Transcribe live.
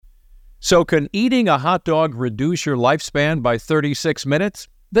So can eating a hot dog reduce your lifespan by 36 minutes?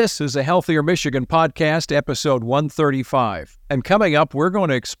 This is a Healthier Michigan podcast, episode 135. And coming up, we're going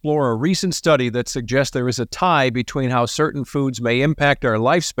to explore a recent study that suggests there is a tie between how certain foods may impact our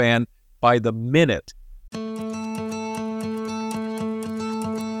lifespan by the minute.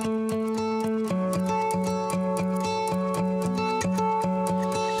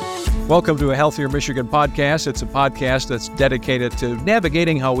 Welcome to a Healthier Michigan podcast. It's a podcast that's dedicated to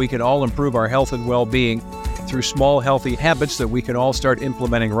navigating how we can all improve our health and well-being through small, healthy habits that we can all start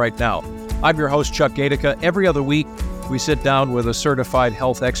implementing right now. I'm your host, Chuck Gatica. Every other week, we sit down with a certified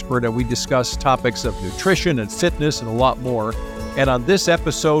health expert and we discuss topics of nutrition and fitness and a lot more. And on this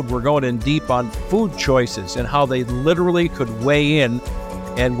episode, we're going in deep on food choices and how they literally could weigh in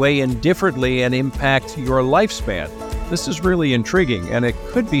differently and impact your lifespan. This is really intriguing, and it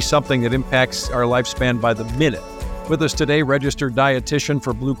could be something that impacts our lifespan by the minute. With us today, registered dietitian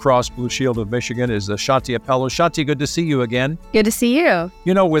for Blue Cross Blue Shield of Michigan is Shanti Appello. Shanti, good to see you again. Good to see you.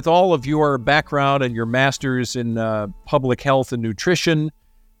 You know, with all of your background and your master's in public health and nutrition,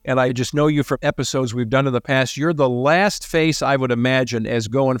 and I just know you from episodes we've done in the past, you're the last face I would imagine as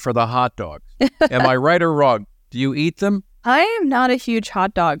going for the hot dog. Am I right or wrong? Do you eat them? I am not a huge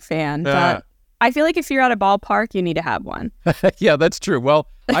hot dog fan, but I feel like if you're at a ballpark, you need to have one. Yeah, that's true. Well,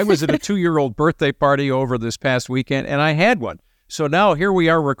 I was at a 2-year-old birthday party over this past weekend, and I had one. So now here we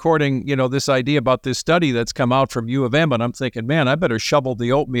are recording, this idea about this study that's come out from U of M, and I'm thinking, man, I better shovel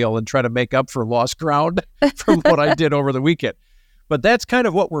the oatmeal and try to make up for lost ground from what I did over the weekend. But that's kind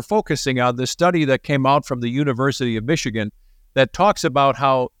of what we're focusing on, this study that came out from the University of Michigan that talks about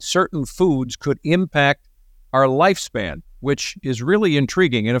how certain foods could impact our lifespan, which is really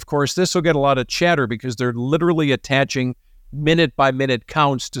intriguing. And of course, this will get a lot of chatter because they're literally attaching minute-by-minute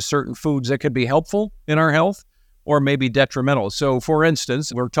counts to certain foods that could be helpful in our health or maybe detrimental. So for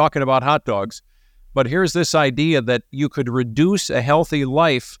instance, we're talking about hot dogs, but here's this idea that you could reduce a healthy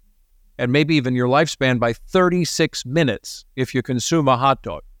life and maybe even your lifespan by 36 minutes if you consume a hot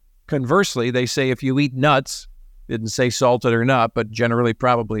dog. Conversely, they say if you eat nuts, didn't say salted or not, but generally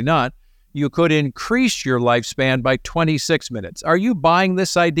probably not, you could increase your lifespan by 26 minutes. Are you buying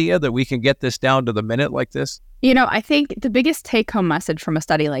this idea that we can get this down to the minute like this? I think the biggest take-home message from a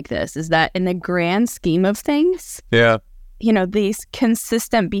study like this is that in the grand scheme of things, these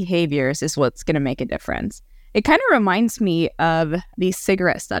consistent behaviors is what's going to make a difference. It kind of reminds me of these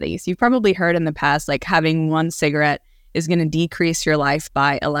cigarette studies. You've probably heard in the past, like having one cigarette is going to decrease your life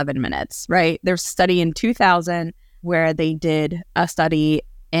by 11 minutes, right? There's a study in 2000 where they did a study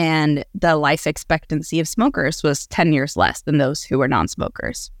and the life expectancy of smokers was 10 years less than those who were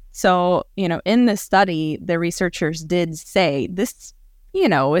non-smokers. So, in this study, the researchers did say this,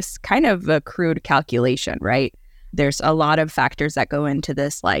 is kind of a crude calculation, right? There's a lot of factors that go into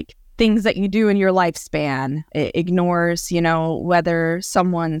this, like things that you do in your lifespan. It ignores, whether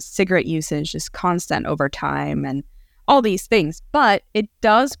someone's cigarette usage is constant over time and all these things, but it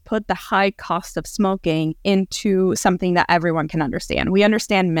does put the high cost of smoking into something that everyone can understand. We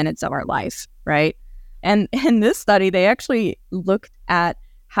understand minutes of our life, right? And in this study, they actually looked at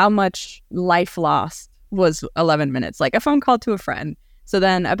how much life lost was 11 minutes, like a phone call to a friend. So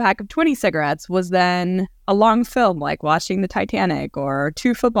then a pack of 20 cigarettes was then a long film, like watching the Titanic or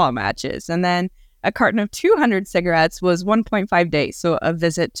 2 football matches. And then a carton of 200 cigarettes was 1.5 days, so a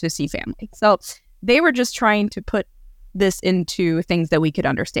visit to see family. So they were just trying to put this into things that we could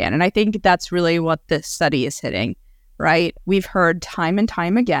understand. And I think that's really what this study is hitting, right? We've heard time and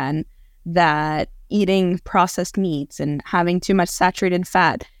time again that eating processed meats and having too much saturated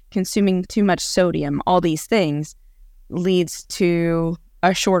fat, consuming too much sodium, all these things leads to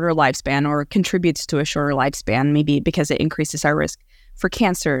a shorter lifespan or contributes to a shorter lifespan, maybe because it increases our risk for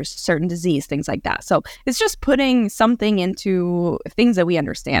cancers, certain disease, things like that. So it's just putting something into things that we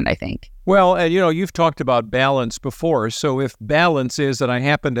understand, I think. Well, you've talked about balance before. So if balance is that I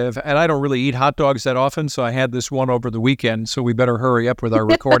happen to have, and I don't really eat hot dogs that often, so I had this one over the weekend, so we better hurry up with our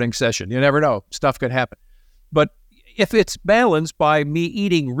recording session. You never know. Stuff could happen. But if it's balanced by me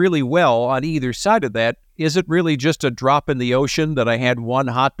eating really well on either side of that, is it really just a drop in the ocean that I had one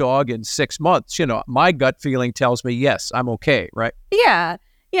hot dog in 6 months? My gut feeling tells me, yes, I'm okay, right? Yeah.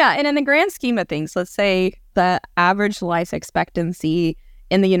 And in the grand scheme of things, let's say the average life expectancy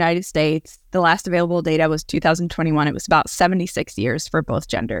in the United States, the last available data was 2021. It was about 76 years for both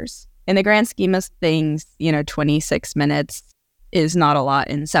genders. In the grand scheme of things, 26 minutes is not a lot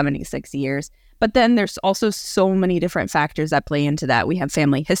in 76 years. But then there's also so many different factors that play into that. We have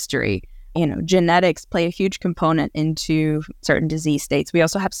family history. Genetics play a huge component into certain disease states. We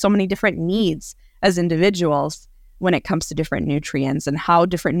also have so many different needs as individuals when it comes to different nutrients and how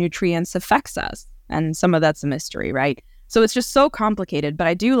different nutrients affects us. And some of that's a mystery, right? So it's just so complicated. But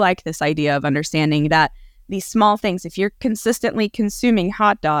I do like this idea of understanding that these small things, if you're consistently consuming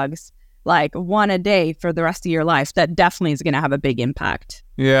hot dogs, like one a day for the rest of your life, that definitely is going to have a big impact.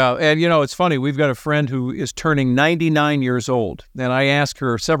 Yeah. And, it's funny. We've got a friend who is turning 99 years old. And I asked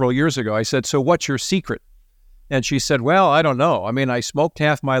her several years ago, I said, so what's your secret? And she said, well, I don't know. I mean, I smoked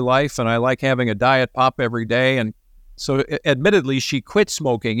half my life and I like having a diet pop every day. And so admittedly, she quit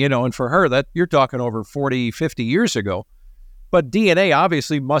smoking, and for her, that you're talking over 40, 50 years ago. But DNA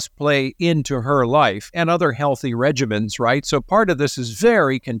obviously must play into her life and other healthy regimens, right? So part of this is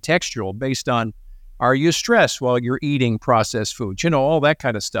very contextual based on, are you stressed while you're eating processed foods? All that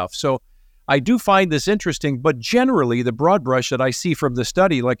kind of stuff. So I do find this interesting, but generally the broad brush that I see from the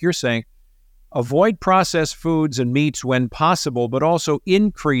study, like you're saying, avoid processed foods and meats when possible, but also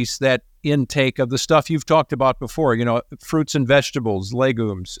increase that intake of the stuff you've talked about before, fruits and vegetables,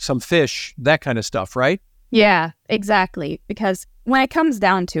 legumes, some fish, that kind of stuff, right? Yeah, exactly. Because when it comes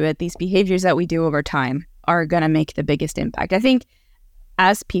down to it, these behaviors that we do over time are going to make the biggest impact. I think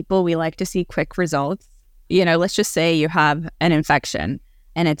as people, we like to see quick results. Let's just say you have an infection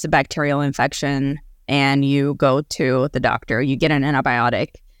and it's a bacterial infection and you go to the doctor, you get an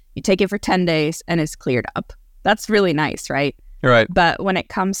antibiotic, you take it for 10 days and it's cleared up. That's really nice, right? Right. But when it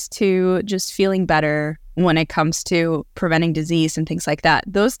comes to just feeling better, when it comes to preventing disease and things like that,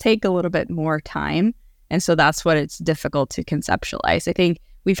 those take a little bit more time. And so that's what it's difficult to conceptualize. I think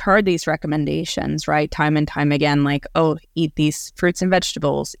we've heard these recommendations, right, time and time again, like, oh, eat these fruits and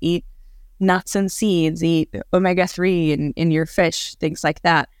vegetables, eat nuts and seeds, eat omega-3 in your fish, things like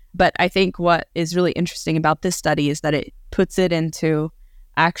that. But I think what is really interesting about this study is that it puts it into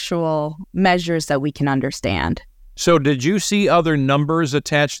actual measures that we can understand. So did you see other numbers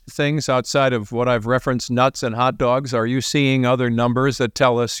attached to things outside of what I've referenced, nuts and hot dogs? Are you seeing other numbers that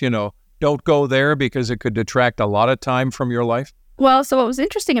tell us, don't go there because it could detract a lot of time from your life? Well, so what was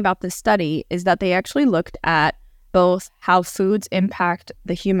interesting about this study is that they actually looked at both how foods impact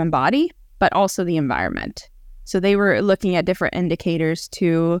the human body, but also the environment. So they were looking at different indicators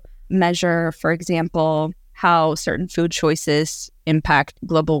to measure, for example, how certain food choices impact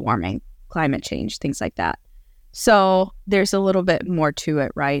global warming, climate change, things like that. So there's a little bit more to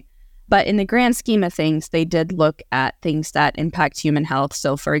it, right? But in the grand scheme of things, they did look at things that impact human health.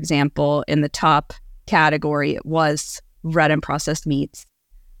 So for example, in the top category, it was red and processed meats.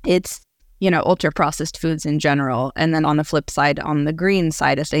 It's, ultra processed foods in general. And then on the flip side, on the green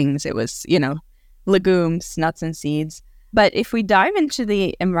side of things, it was, legumes, nuts and seeds. But if we dive into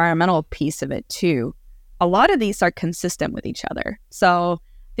the environmental piece of it too, a lot of these are consistent with each other. So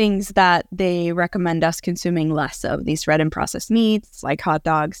things that they recommend us consuming less of, these red and processed meats, like hot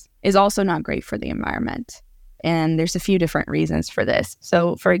dogs, is also not great for the environment. And there's a few different reasons for this.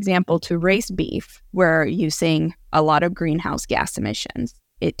 So, for example, to raise beef, we're using a lot of greenhouse gas emissions.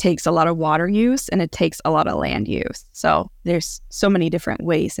 It takes a lot of water use and it takes a lot of land use. So there's so many different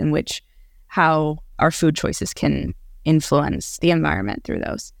ways in which how our food choices can influence the environment through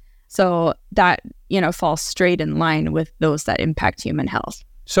those. So that, falls straight in line with those that impact human health.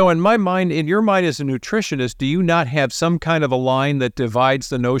 So in my mind, in your mind as a nutritionist, do you not have some kind of a line that divides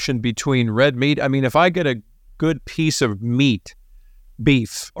the notion between red meat? I mean, if I get a good piece of meat,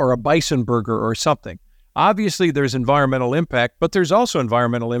 beef, or a bison burger or something, obviously there's environmental impact, but there's also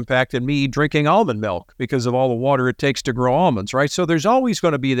environmental impact in me drinking almond milk because of all the water it takes to grow almonds, right? So there's always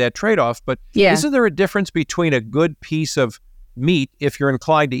going to be that trade-off, but Isn't there a difference between a good piece of meat, if you're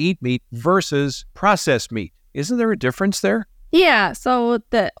inclined to eat meat, versus processed meat? Isn't there a difference there? Yeah, so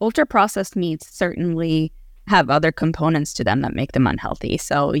the ultra-processed meats certainly have other components to them that make them unhealthy.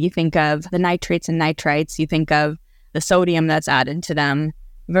 So you think of the nitrates and nitrites, you think of the sodium that's added to them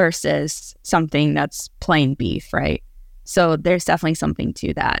versus something that's plain beef, right? So there's definitely something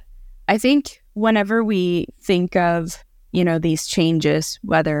to that. I think whenever we think of, these changes,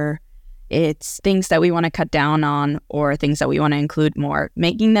 whether it's things that we want to cut down on or things that we want to include more,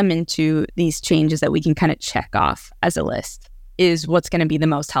 making them into these changes that we can kind of check off as a list is what's going to be the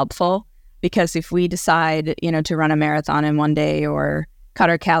most helpful. Because if we decide, to run a marathon in one day or cut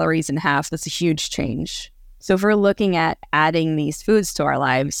our calories in half, that's a huge change. So if we're looking at adding these foods to our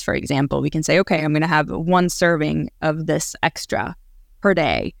lives, for example, we can say, okay, I'm going to have one serving of this extra per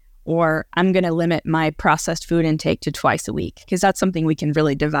day, or I'm going to limit my processed food intake to twice a week, because that's something we can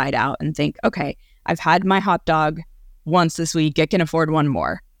really divide out and think, okay, I've had my hot dog once this week, I can afford one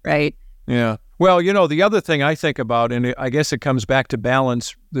more, right? Yeah. Well, the other thing I think about, and I guess it comes back to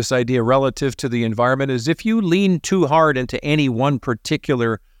balance, this idea relative to the environment, is if you lean too hard into any one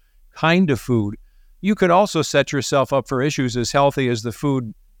particular kind of food, you could also set yourself up for issues as healthy as the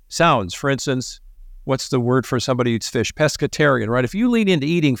food sounds. For instance, what's the word for somebody who eats fish? Pescatarian, right? If you lean into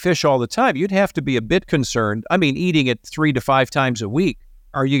eating fish all the time, you'd have to be a bit concerned. I mean, eating it 3 to 5 times a week.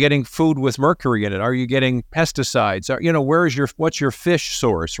 Are you getting food with mercury in it? Are you getting pesticides? What's your fish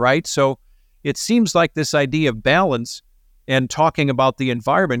source, right? So it seems like this idea of balance and talking about the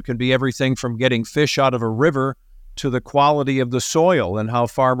environment can be everything from getting fish out of a river to the quality of the soil and how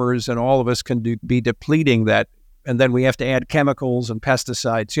farmers and all of us can be depleting that. And then we have to add chemicals and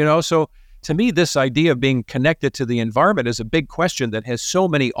pesticides, So to me, this idea of being connected to the environment is a big question that has so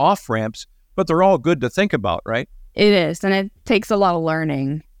many off-ramps, but they're all good to think about, right? It is, and it takes a lot of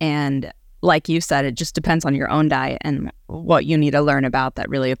learning. And like you said, it just depends on your own diet and what you need to learn about that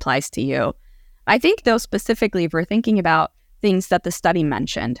really applies to you. I think, though, specifically, if we're thinking about things that the study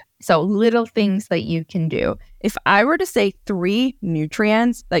mentioned, so little things that you can do. If I were to say 3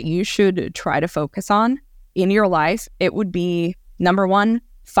 nutrients that you should try to focus on in your life, it would be, number 1,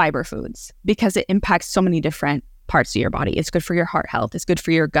 fiber foods, because it impacts so many different parts of your body. It's good for your heart health. It's good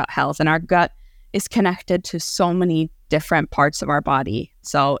for your gut health. And our gut is connected to so many different parts of our body.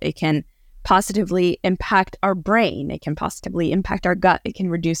 So it can positively impact our brain. It can positively impact our gut. It can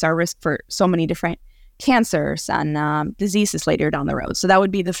reduce our risk for so many different cancers and diseases later down the road. So that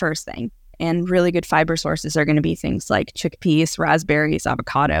would be the first thing. And really good fiber sources are going to be things like chickpeas, raspberries,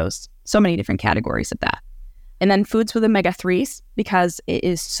 avocados, so many different categories of that. And then foods with omega-3s, because it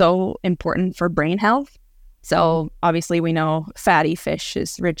is so important for brain health. So obviously we know fatty fish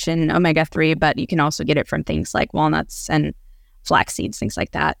is rich in omega-3, but you can also get it from things like walnuts and flax seeds, things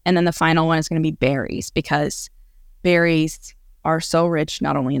like that. And then the final one is going to be berries, because berries are so rich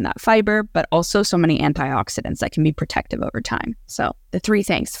not only in that fiber, but also so many antioxidants that can be protective over time. So the 3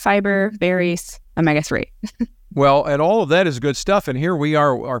 things: fiber, berries, omega-3. Well, and all of that is good stuff. And here we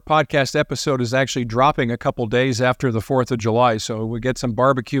are. Our podcast episode is actually dropping a couple days after the 4th of July, so we get some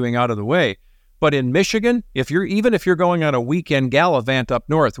barbecuing out of the way. But in Michigan, if you're going on a weekend gallivant up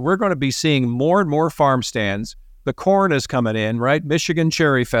north, we're going to be seeing more and more farm stands. The corn is coming in, right? Michigan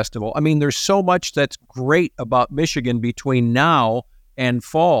Cherry Festival. I mean, there's so much that's great about Michigan between now and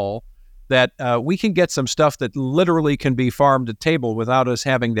fall that we can get some stuff that literally can be farm to table without us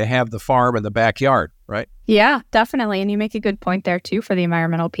having to have the farm in the backyard, right? Yeah, definitely. And you make a good point there, too, for the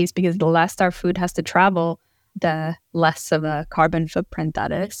environmental piece, because the less our food has to travel, the less of a carbon footprint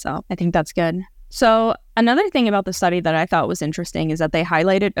that is. So I think that's good. So another thing about the study that I thought was interesting is that they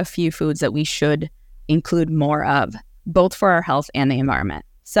highlighted a few foods that we should include more of, both for our health and the environment.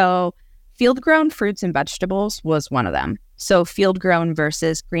 So field-grown fruits and vegetables was one of them. So field-grown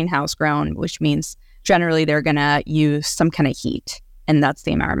versus greenhouse-grown, which means generally they're going to use some kind of heat, and that's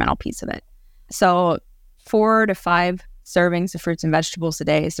the environmental piece of it. So 4 to 5 servings of fruits and vegetables a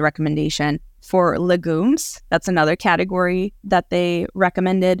day is the recommendation. For legumes, that's another category that they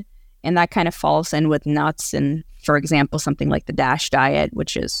recommended, and that kind of falls in with nuts and, for example, something like the DASH diet,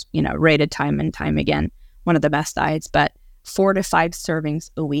 which is, rated time and time again, one of the best diets, but 4 to 5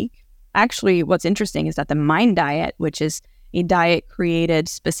 servings a week. Actually, what's interesting is that the MIND diet, which is a diet created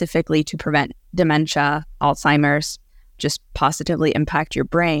specifically to prevent dementia, Alzheimer's, just positively impact your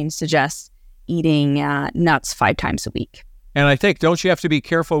brain, suggests eating nuts 5 times a week. And I think, don't you have to be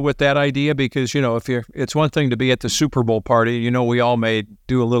careful with that idea? Because, it's one thing to be at the Super Bowl party. We all may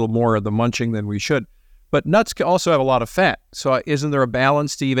do a little more of the munching than we should. But nuts can also have a lot of fat. So isn't there a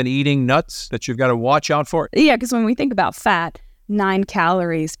balance to even eating nuts that you've got to watch out for? Yeah, because when we think about fat, 9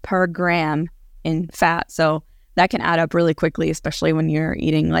 calories per gram in fat. So that can add up really quickly, especially when you're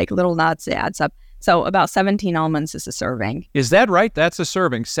eating like little nuts. It adds up. So about 17 almonds is a serving. Is that right? That's a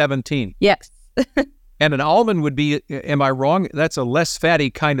serving, 17. Yes. And an almond would be, am I wrong? That's a less fatty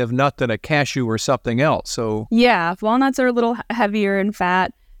kind of nut than a cashew or something else. So yeah, walnuts are a little heavier in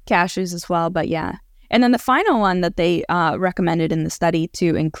fat, cashews as well, but yeah. And then the final one that they recommended in the study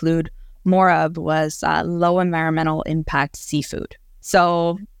to include more of was low environmental impact seafood.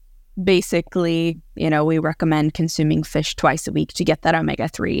 So basically, we recommend consuming fish twice a week to get that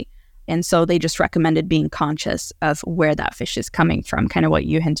omega-3. And so they just recommended being conscious of where that fish is coming from, kind of what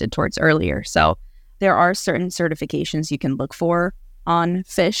you hinted towards earlier. So there are certain certifications you can look for on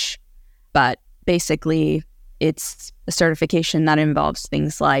fish, but basically it's a certification that involves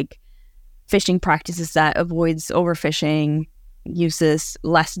things like fishing practices that avoids overfishing, uses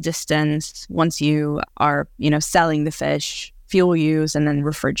less distance once you are, selling the fish, fuel use, and then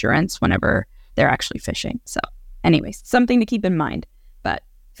refrigerants whenever they're actually fishing. So anyways, something to keep in mind. But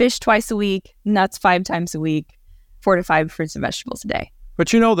fish twice a week, nuts 5 times a week, 4 to 5 fruits and vegetables a day. But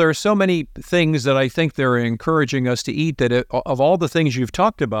there are so many things that I think they're encouraging us to eat that of all the things you've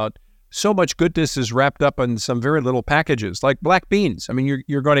talked about, so much goodness is wrapped up in some very little packages, like black beans. I mean,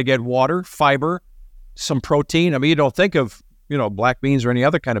 you're going to get water, fiber, some protein. I mean, you don't think of, black beans or any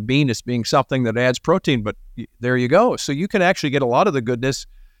other kind of bean as being something that adds protein, but there you go. So you can actually get a lot of the goodness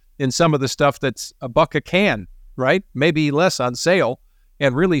in some of the stuff that's $1 a can, right? Maybe less on sale,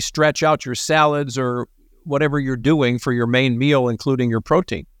 and really stretch out your salads or whatever you're doing for your main meal, including your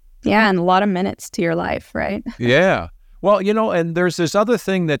protein. Yeah, and a lot of minutes to your life, right? Yeah. Well, and there's this other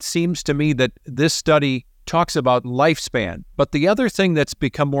thing that seems to me that this study talks about lifespan. But the other thing that's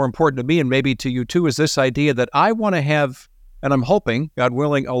become more important to me, and maybe to you too, is this idea that I want to have, and I'm hoping, God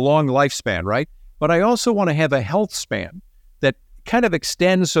willing, a long lifespan, right? But I also want to have a health span that kind of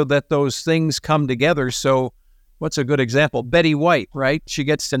extends so that those things come together. So what's a good example? Betty White, right? She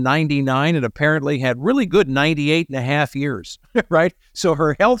gets to 99 and apparently had really good 98 and a half years, right? So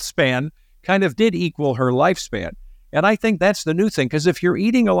her health span kind of did equal her lifespan. And I think that's the new thing, because if you're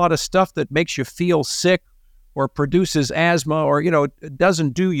eating a lot of stuff that makes you feel sick or produces asthma or,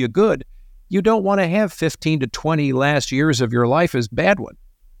 doesn't do you good, you don't want to have 15 to 20 last years of your life as bad one.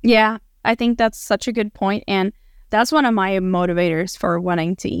 Yeah, I think that's such a good point. And that's one of my motivators for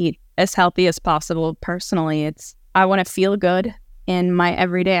wanting to eat as healthy as possible. Personally, I want to feel good in my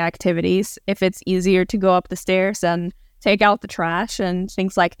everyday activities. If it's easier to go up the stairs and take out the trash and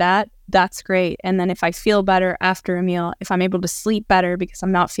things like that, that's great. And then if I feel better after a meal, if I'm able to sleep better because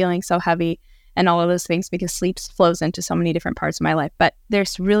I'm not feeling so heavy and all of those things, because sleep flows into so many different parts of my life. But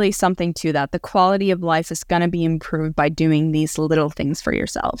there's really something to that. The quality of life is going to be improved by doing these little things for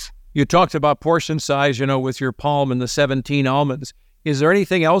yourself. You talked about portion size, with your palm and the 17 almonds. Is there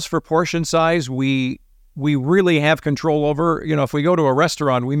anything else for portion size we really have control over? If we go to a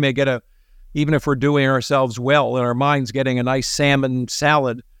restaurant, we may get even if we're doing ourselves well in our minds, getting a nice salmon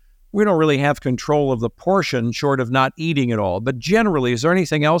salad, we don't really have control of the portion short of not eating it all. But generally, is there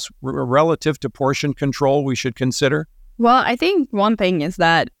anything else relative to portion control we should consider? Well, I think one thing is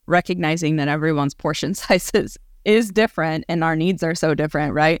that recognizing that everyone's portion sizes is different and our needs are so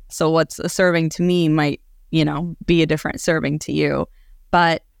different, right? So what's a serving to me might, be a different serving to you.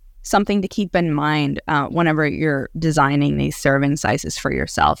 But something to keep in mind whenever you're designing these serving sizes for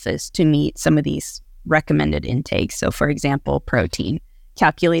yourself is to meet some of these recommended intakes. So for example, protein,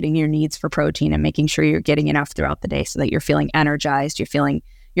 calculating your needs for protein and making sure you're getting enough throughout the day so that you're feeling energized, you're feeling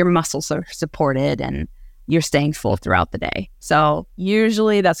your muscles are supported, and you're staying full throughout the day. So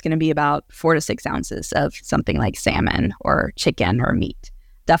usually that's going to be about 4 to 6 ounces of something like salmon or chicken or meat.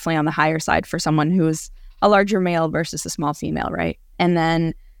 Definitely on the higher side for someone who's a larger male versus a small female, right? And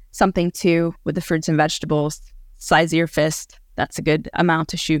then something too with the fruits and vegetables, size of your fist, that's a good amount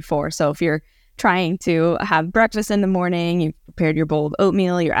to shoot for. So if you're trying to have breakfast in the morning, you've prepared your bowl of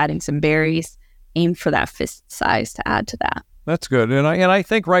oatmeal, you're adding some berries, aim for that fist size to add to that. That's good. And I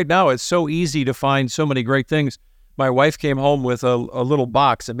think right now it's so easy to find so many great things. My wife came home with a little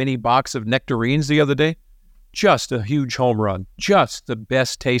box, a mini box of nectarines the other day. Just a huge home run. Just the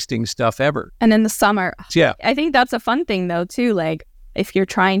best tasting stuff ever. And in the summer, yeah, I think that's a fun thing though too. Like if you're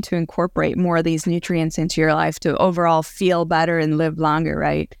trying to incorporate more of these nutrients into your life to overall feel better and live longer,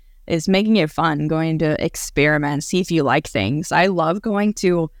 right, is making it fun, going to experiment, see if you like things. I love going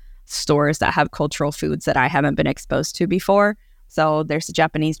to stores that have cultural foods that I haven't been exposed to before. So there's a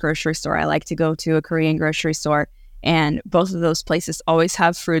Japanese grocery store I like to go to, a Korean grocery store, and both of those places always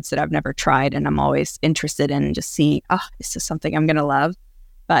have fruits that I've never tried, and I'm always interested in just seeing, this is something I'm going to love.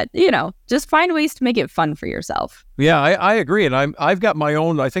 But, just find ways to make it fun for yourself. Yeah, I agree. And I've got my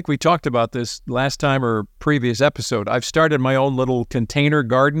own, I think we talked about this last time or previous episode. I've started my own little container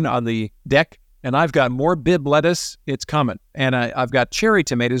garden on the deck, and I've got more Bibb lettuce. It's coming. And I've got cherry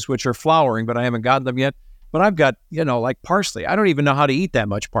tomatoes, which are flowering, but I haven't gotten them yet. But I've got, like parsley. I don't even know how to eat that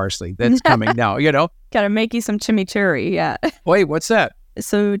much parsley that's coming now, Got to make you some chimichurri, yeah. Wait, what's that?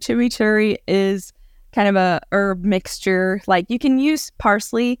 So chimichurri is kind of a herb mixture. Like you can use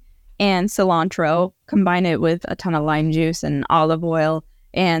parsley and cilantro, combine it with a ton of lime juice and olive oil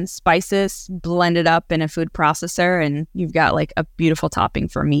and spices, blend it up in a food processor, and you've got like a beautiful topping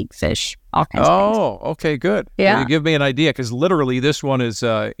for meat, fish, all kinds of things. Oh, okay, good. Yeah. You give me an idea, because literally this one is,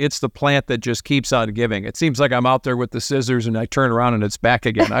 it's the plant that just keeps on giving. It seems like I'm out there with the scissors and I turn around and it's back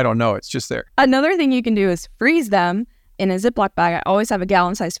again. I don't know. It's just there. Another thing you can do is freeze them in a Ziploc bag. I always have a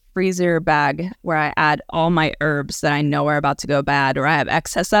gallon-sized freezer bag where I add all my herbs that I know are about to go bad or I have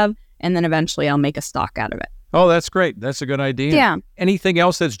excess of, and then eventually I'll make a stock out of it. Oh, that's great. That's a good idea. Yeah. Anything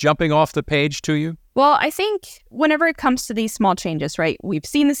else that's jumping off the page to you? Well, I think whenever it comes to these small changes, right, we've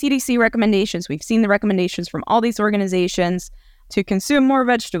seen the CDC recommendations, we've seen the recommendations from all these organizations to consume more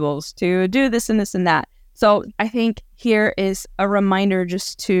vegetables, to do this and this and that. So I think here is a reminder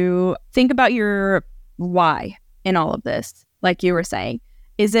just to think about your why in all of this. Like you were saying,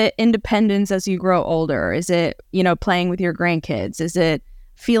 is it independence as you grow older? Is it, playing with your grandkids? Is it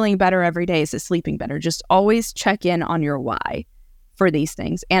feeling better every day? Is it sleeping better? Just always check in on your why for these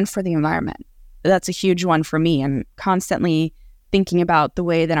things and for the environment. That's a huge one for me. I'm constantly thinking about the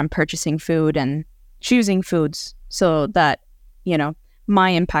way that I'm purchasing food and choosing foods so that, my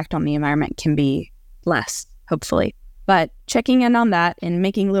impact on the environment can be less, hopefully. But checking in on that and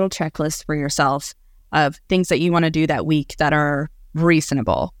making little checklists for yourself of things that you want to do that week that are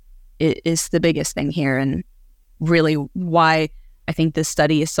reasonable is the biggest thing here, and really why I think this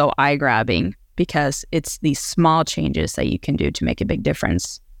study is so eye-grabbing, because it's these small changes that you can do to make a big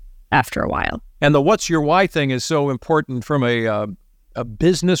difference after a while. And the what's your why thing is so important from a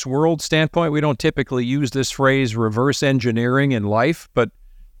business world standpoint. We don't typically use this phrase reverse engineering in life, but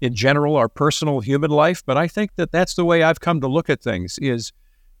in general, our personal human life. But I think that that's the way I've come to look at things, is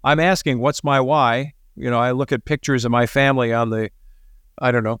I'm asking, what's my why? I look at pictures of my family on the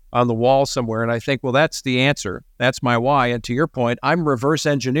wall somewhere, and I think, well, that's the answer. That's my why. And to your point, I'm reverse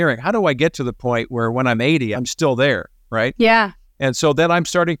engineering. How do I get to the point where when I'm 80, I'm still there, right? Yeah. And so then I'm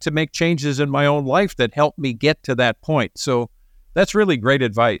starting to make changes in my own life that help me get to that point. So that's really great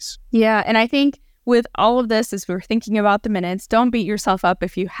advice. Yeah. And I think with all of this, as we're thinking about the minutes, don't beat yourself up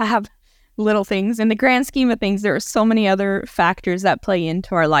if you have little things. In the grand scheme of things, there are so many other factors that play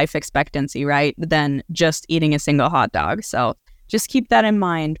into our life expectancy, right, than just eating a single hot dog. So just keep that in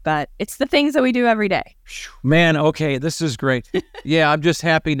mind. But it's the things that we do every day. Man, okay, this is great. Yeah, I'm just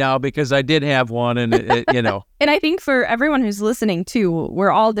happy now because I did have one, and And I think for everyone who's listening too,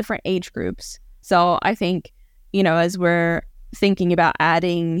 we're all different age groups. So I think, as we're thinking about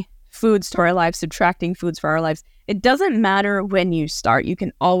adding foods to our lives, subtracting foods for our lives, it doesn't matter when you start. You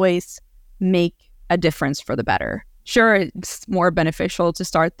can always make a difference for the better. Sure, it's more beneficial to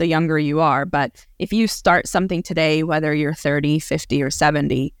start the younger you are, but if you start something today, whether you're 30, 50, or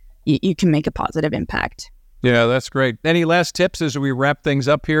 70, you can make a positive impact. Yeah, that's great. Any last tips as we wrap things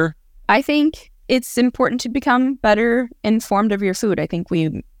up here? I think it's important to become better informed of your food. I think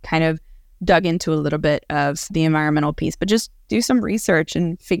we kind of dug into a little bit of the environmental piece, but just do some research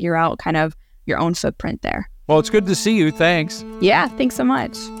and figure out kind of your own footprint there. Well, it's good to see you. Thanks. Yeah, thanks so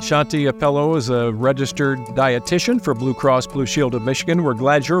much. Shanti Appello is a registered dietitian for Blue Cross Blue Shield of Michigan. We're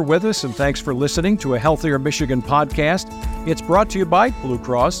glad you're with us, and thanks for listening to a Healthier Michigan podcast. It's brought to you by Blue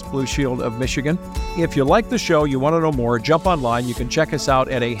Cross Blue Shield of Michigan. If you like the show, you want to know more, jump online. You can check us out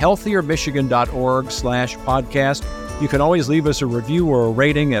at ahealthiermichigan.org/podcast. You can always leave us a review or a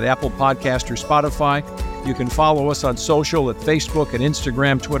rating at Apple Podcast or Spotify. You can follow us on social at Facebook and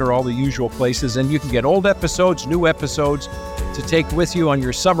Instagram, Twitter, all the usual places. And you can get old episodes, new episodes to take with you on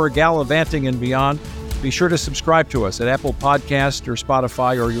your summer gallivanting and beyond. Be sure to subscribe to us at Apple Podcast or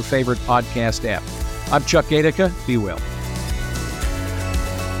Spotify or your favorite podcast app. I'm Chuck Gatica. Be well.